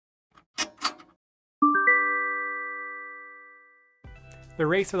The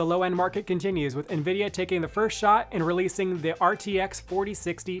race for the low-end market continues, with Nvidia taking the first shot and releasing the RTX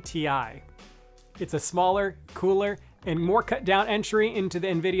 4060 Ti. It's a smaller, cooler, and more cut-down entry into the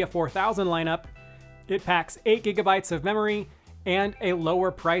Nvidia 4000 lineup. It packs 8 GB of memory and a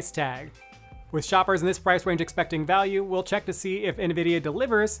lower price tag. With shoppers in this price range expecting value, we'll check to see if Nvidia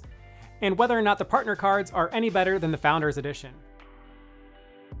delivers and whether or not the partner cards are any better than the Founders Edition.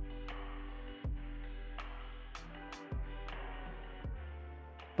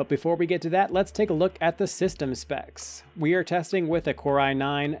 But before we get to that, let's take a look at the system specs. We are testing with a Core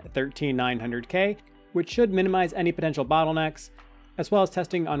i9-13900K, which should minimize any potential bottlenecks, as well as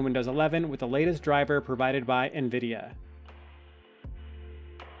testing on Windows 11 with the latest driver provided by Nvidia.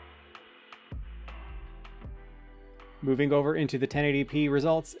 Moving over into the 1080p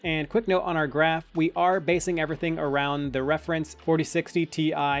results, and quick note on our graph, we are basing everything around the reference 4060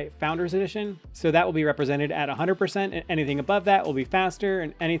 Ti Founders Edition, so that will be represented at 100%, and anything above that will be faster,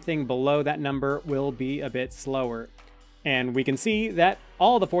 and anything below that number will be a bit slower. And we can see that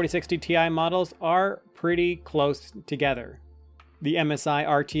all the 4060 Ti models are pretty close together. The MSI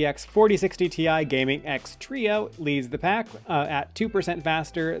RTX 4060 Ti Gaming X Trio leads the pack at 2%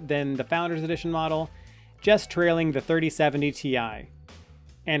 faster than the Founders Edition model, just trailing the 3070 Ti.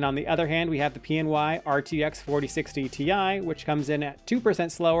 And on the other hand, we have the PNY RTX 4060 Ti, which comes in at 2%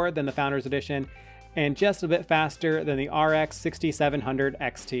 slower than the Founders Edition and just a bit faster than the RX 6700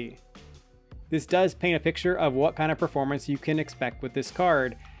 XT. This does paint a picture of what kind of performance you can expect with this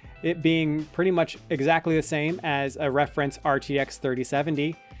card, it being pretty much exactly the same as a reference RTX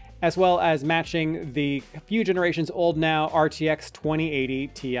 3070, as well as matching the few generations old now RTX 2080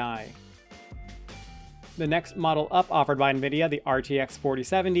 Ti. The next model up offered by Nvidia, the RTX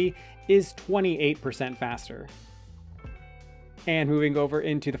 4070, is 28% faster. And moving over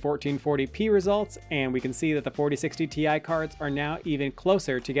into the 1440p results, and we can see that the 4060 Ti cards are now even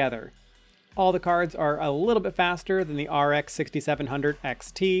closer together. All the cards are a little bit faster than the RX 6700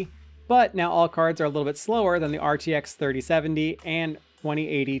 XT, but now all cards are a little bit slower than the RTX 3070 and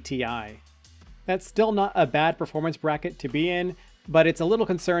 2080 Ti. That's still not a bad performance bracket to be in, but it's a little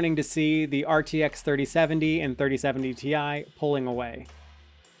concerning to see the RTX 3070 and 3070 Ti pulling away.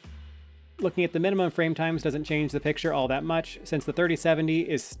 Looking at the minimum frame times doesn't change the picture all that much, since the 3070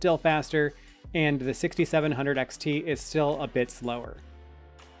 is still faster and the 6700 XT is still a bit slower.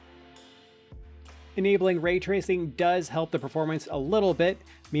 Enabling ray tracing does help the performance a little bit,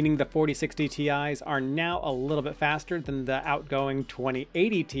 meaning the 4060 Ti's are now a little bit faster than the outgoing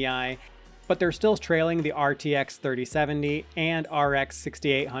 2080 Ti, but they're still trailing the RTX 3070 and RX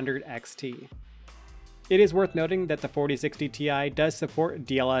 6800 XT. It is worth noting that the 4060 Ti does support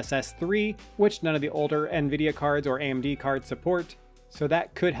DLSS 3, which none of the older Nvidia cards or AMD cards support, so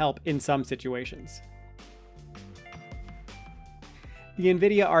that could help in some situations. The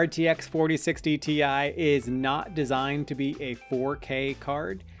Nvidia RTX 4060 Ti is not designed to be a 4K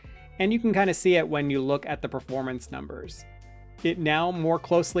card, and you can kind of see it when you look at the performance numbers. It now more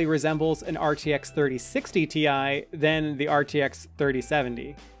closely resembles an RTX 3060 Ti than the RTX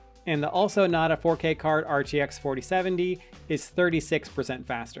 3070. And the also not a 4K card RTX 4070 is 36%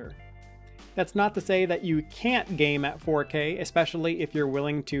 faster. That's not to say that you can't game at 4K, especially if you're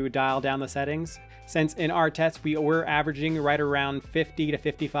willing to dial down the settings, since in our tests we were averaging right around 50 to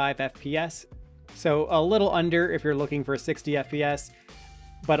 55 FPS, so a little under if you're looking for 60 FPS,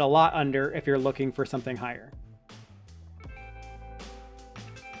 but a lot under if you're looking for something higher.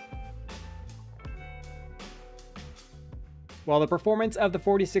 While the performance of the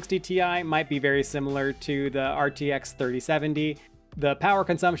 4060 Ti might be very similar to the RTX 3070, the power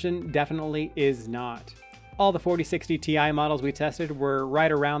consumption definitely is not. All the 4060 Ti models we tested were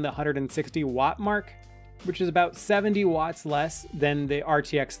right around the 160 watt mark, which is about 70 watts less than the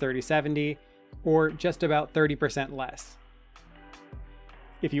RTX 3070, or just about 30% less.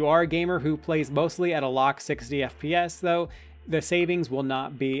 If you are a gamer who plays mostly at a lock 60 FPS though, the savings will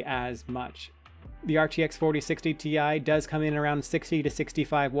not be as much. The RTX 4060 Ti does come in around 60 to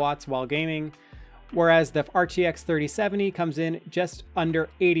 65 watts while gaming, whereas the RTX 3070 comes in just under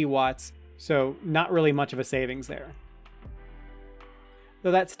 80 watts, so not really much of a savings there. Though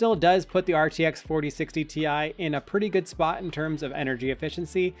that still does put the RTX 4060 Ti in a pretty good spot in terms of energy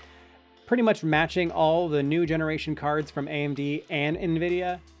efficiency, pretty much matching all the new generation cards from AMD and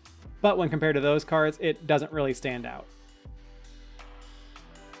Nvidia, but when compared to those cards, it doesn't really stand out.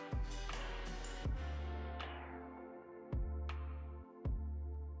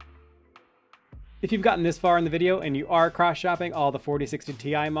 If you've gotten this far in the video and you are cross-shopping all the 4060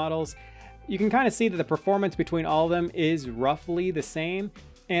 Ti models, you can kind of see that the performance between all of them is roughly the same,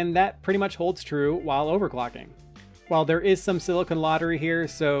 and that pretty much holds true while overclocking. While there is some silicon lottery here,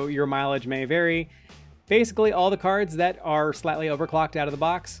 so your mileage may vary, basically all the cards that are slightly overclocked out of the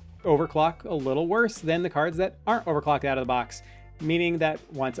box overclock a little worse than the cards that aren't overclocked out of the box, meaning that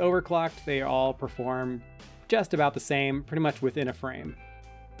once overclocked, they all perform just about the same, pretty much within a frame.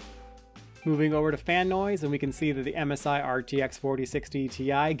 Moving over to fan noise, and we can see that the MSI RTX 4060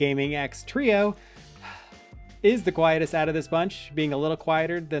 Ti Gaming X Trio is the quietest out of this bunch, being a little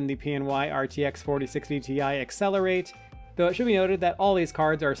quieter than the PNY RTX 4060 Ti Accelerate, though it should be noted that all these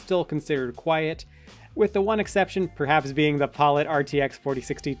cards are still considered quiet, with the one exception perhaps being the Palit RTX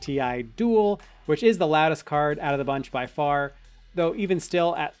 4060 Ti Dual, which is the loudest card out of the bunch by far, though even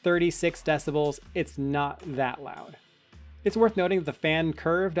still at 36 decibels, it's not that loud. It's worth noting that the fan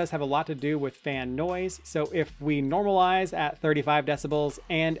curve does have a lot to do with fan noise, so if we normalize at 35 decibels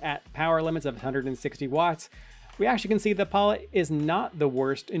and at power limits of 160 watts, we actually can see the Palit is not the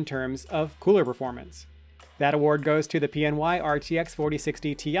worst in terms of cooler performance. That award goes to the PNY RTX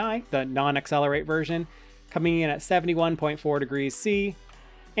 4060 Ti, the non-accelerate version, coming in at 71.4 degrees C,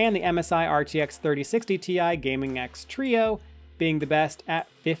 and the MSI RTX 3060 Ti Gaming X Trio being the best at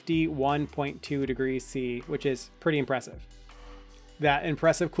 51.2 degrees C, which is pretty impressive. That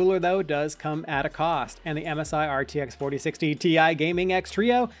impressive cooler though does come at a cost, and the MSI RTX 4060 Ti Gaming X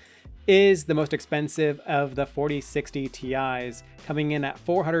Trio is the most expensive of the 4060 Ti's, coming in at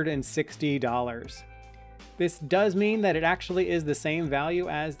 $460. This does mean that it actually is the same value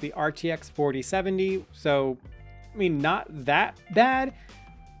as the RTX 4070, so I mean not that bad,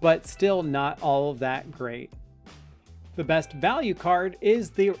 but still not all that great. The best value card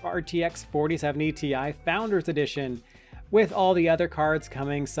is the RTX 4070 Ti Founders Edition, with all the other cards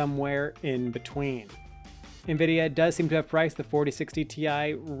coming somewhere in between. Nvidia does seem to have priced the 4060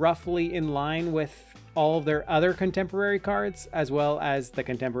 Ti roughly in line with all of their other contemporary cards, as well as the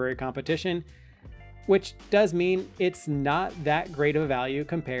contemporary competition, which does mean it's not that great of a value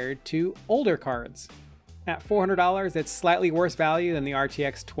compared to older cards. At $400, it's slightly worse value than the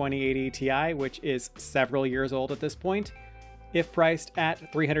RTX 2080 Ti, which is several years old at this point. If priced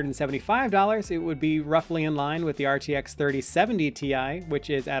at $375, it would be roughly in line with the RTX 3070 Ti,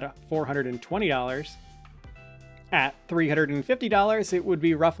 which is at $420. At $350, it would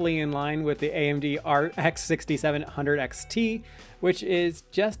be roughly in line with the AMD RX 6700 XT, which is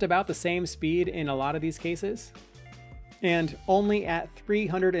just about the same speed in a lot of these cases. And only at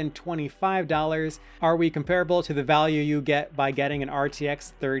 $325 are we comparable to the value you get by getting an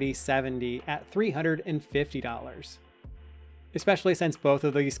RTX 3070 at $350. Especially since both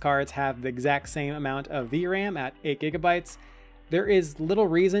of these cards have the exact same amount of VRAM at 8 GB, there is little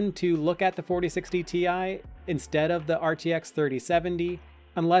reason to look at the 4060 Ti instead of the RTX 3070,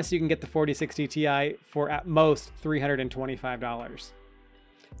 unless you can get the 4060 Ti for at most $325.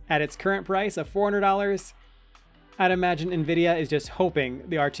 At its current price of $400, I'd imagine Nvidia is just hoping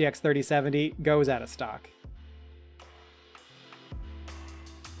the RTX 3070 goes out of stock.